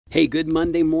Hey, good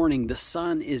Monday morning. The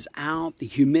sun is out, the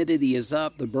humidity is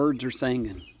up, the birds are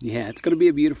singing. Yeah, it's going to be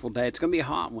a beautiful day. It's going to be a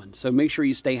hot one, so make sure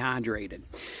you stay hydrated.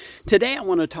 Today I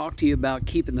want to talk to you about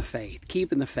keeping the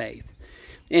faith,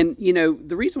 And, you know,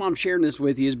 the reason why I'm sharing this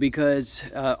with you is because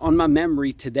on my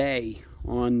memory today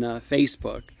on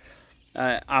Facebook,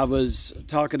 I was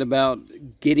talking about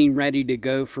getting ready to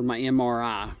go for my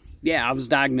MRI. Yeah, I was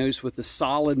diagnosed with a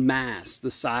solid mass the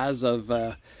size of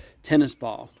a tennis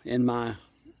ball in my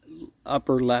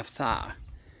upper left thigh.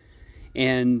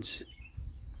 And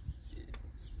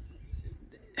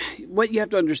what you have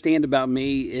to understand about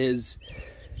me is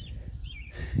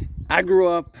I grew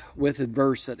up with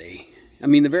adversity. I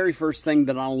mean, the very first thing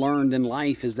that I learned in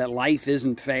life is that life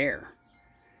isn't fair.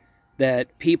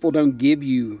 That people don't give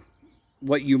you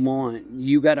what you want.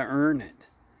 You got to earn it.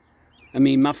 I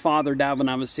mean, my father died when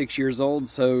I was 6 years old,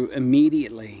 so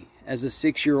immediately as a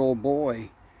 6-year-old boy,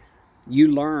 you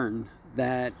learn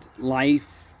that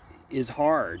life is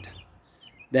hard,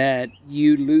 that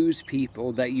you lose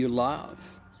people that you love,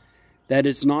 that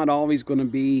it's not always going to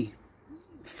be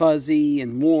fuzzy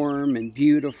and warm and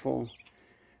beautiful.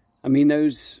 I mean,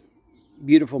 those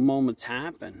beautiful moments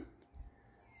happen.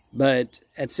 But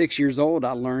at 6 years old,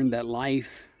 I learned that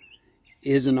life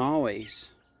isn't always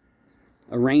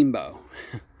a rainbow.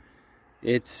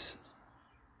 There's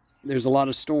a lot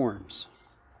of storms.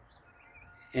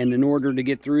 And in order to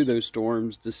get through those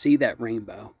storms, to see that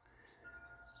rainbow,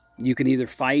 you can either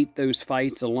fight those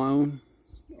fights alone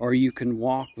or you can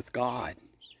walk with God.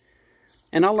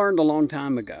 And I learned a long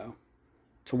time ago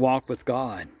to walk with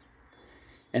God.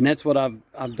 And that's what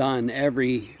I've done.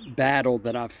 Every battle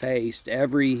that I've faced,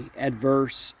 every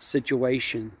adverse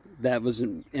situation that was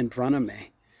in front of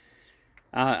me,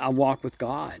 I walk with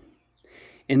God.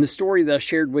 And the story that I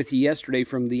shared with you yesterday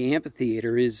from the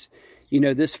amphitheater is, you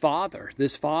know, this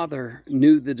father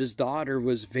knew that his daughter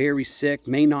was very sick,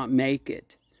 may not make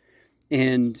it.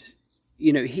 And,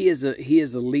 you know, he is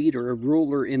a leader, a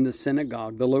ruler in the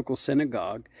synagogue, the local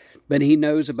synagogue, but he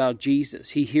knows about Jesus.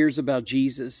 He hears about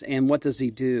Jesus, and what does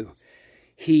he do?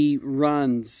 He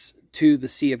runs to the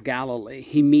Sea of Galilee.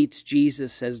 He meets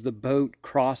Jesus as the boat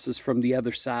crosses from the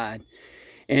other side,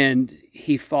 and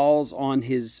he falls on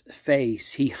his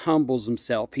face. He humbles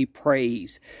himself. He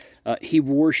prays. He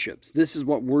worships. This is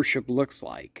what worship looks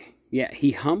like. Yeah,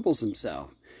 he humbles himself.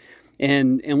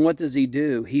 And what does he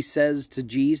do? He says to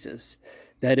Jesus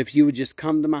that if you would just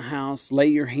come to my house, lay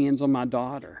your hands on my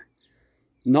daughter.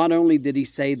 Not only did he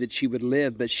say that she would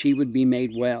live, but she would be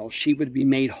made well. She would be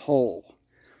made whole.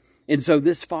 And so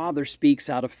this father speaks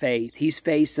out of faith. He's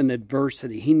faced an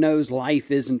adversity. He knows life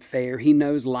isn't fair. He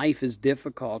knows life is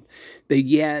difficult. But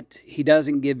yet he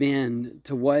doesn't give in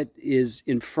to what is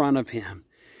in front of him,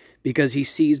 because he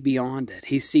sees beyond it.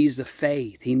 He sees the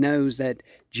faith. He knows that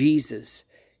Jesus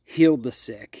healed the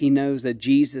sick. He knows that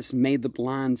Jesus made the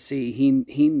blind see.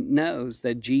 He knows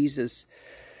that Jesus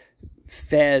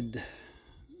fed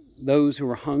those who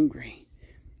were hungry.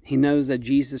 He knows that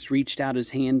Jesus reached out his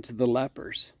hand to the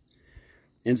lepers.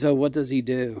 And so what does he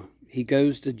do? He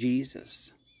goes to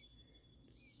Jesus.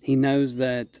 He knows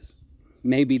that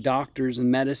maybe doctors and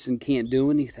medicine can't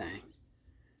do anything,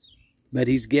 but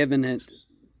he's given it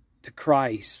to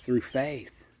Christ through faith.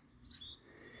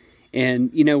 And,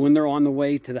 you know, when they're on the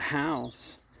way to the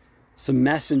house, some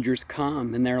messengers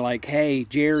come and they're like, hey,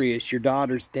 Jairus, your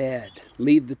daughter's dead.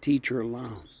 Leave the teacher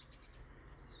alone.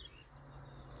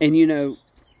 And, you know,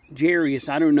 Jairus,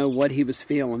 I don't know what he was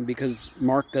feeling, because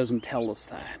Mark doesn't tell us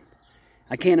that.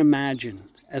 I can't imagine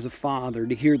as a father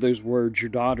to hear those words, your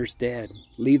daughter's dead.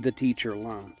 Leave the teacher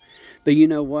alone. But you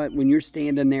know what? When you're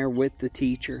standing there with the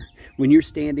teacher, when you're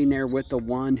standing there with the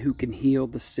one who can heal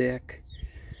the sick,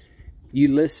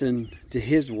 you listen to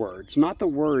his words, not the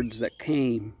words that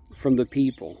came from the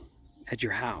people at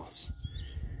your house.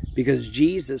 Because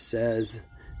Jesus says,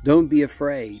 don't be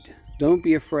afraid. Don't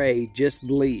be afraid, just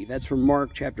believe. That's from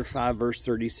Mark chapter 5, verse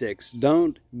 36.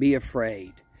 Don't be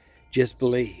afraid, just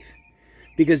believe.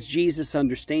 Because Jesus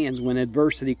understands when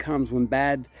adversity comes, when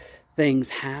bad things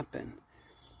happen,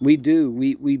 we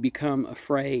become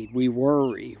afraid, we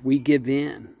worry, we give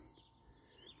in,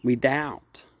 we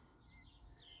doubt.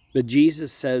 But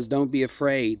Jesus says, don't be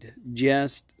afraid,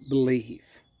 just believe.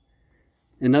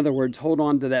 In other words, hold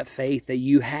on to that faith that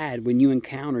you had when you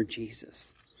encountered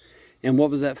Jesus. And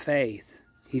what was that faith?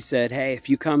 He said, hey, if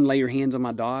you come lay your hands on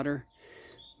my daughter,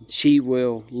 she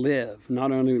will live.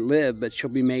 Not only live, but she'll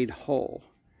be made whole.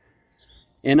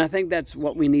 And I think that's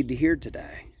what we need to hear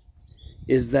today,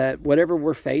 is that whatever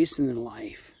we're facing in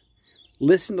life,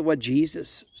 listen to what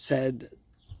Jesus said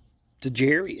to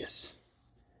Jairus.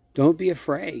 Don't be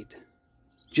afraid.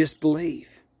 Just believe.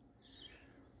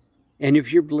 And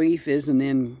if your belief isn't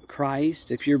in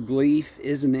Christ, if your belief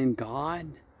isn't in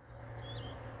God,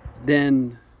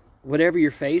 then whatever you're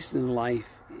facing in life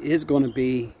is going to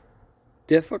be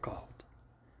difficult.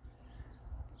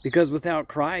 Because without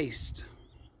Christ,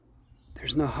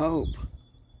 there's no hope.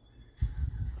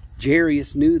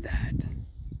 Jairus knew that.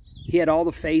 He had all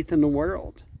the faith in the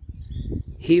world.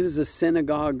 He was a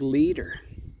synagogue leader.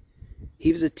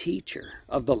 He was a teacher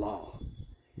of the law.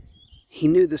 He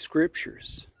knew the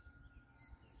scriptures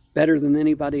better than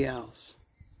anybody else.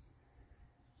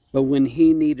 But when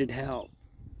he needed help,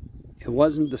 it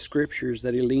wasn't the scriptures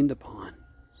that he leaned upon.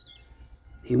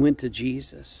 He went to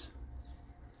Jesus.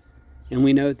 And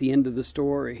we know at the end of the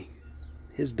story,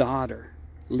 his daughter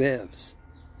lives.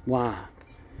 Why?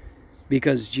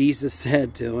 Because Jesus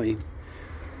said to him,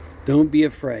 don't be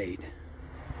afraid,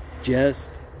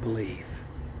 just believe.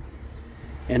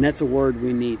 And that's a word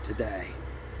we need today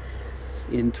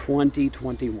in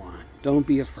 2021. Don't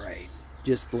be afraid,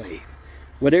 just believe.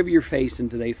 Whatever you're facing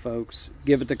today, folks,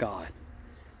 give it to God.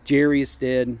 Jairus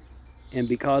did, and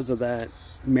because of that,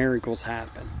 miracles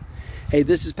happen. Hey,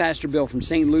 this is Pastor Bill from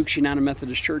St. Luke's United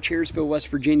Methodist Church, Harrisville, West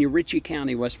Virginia, Ritchie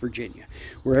County, West Virginia.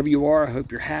 Wherever you are, I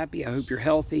hope you're happy, I hope you're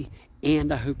healthy,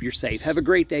 and I hope you're safe. Have a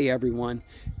great day, everyone.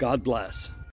 God bless.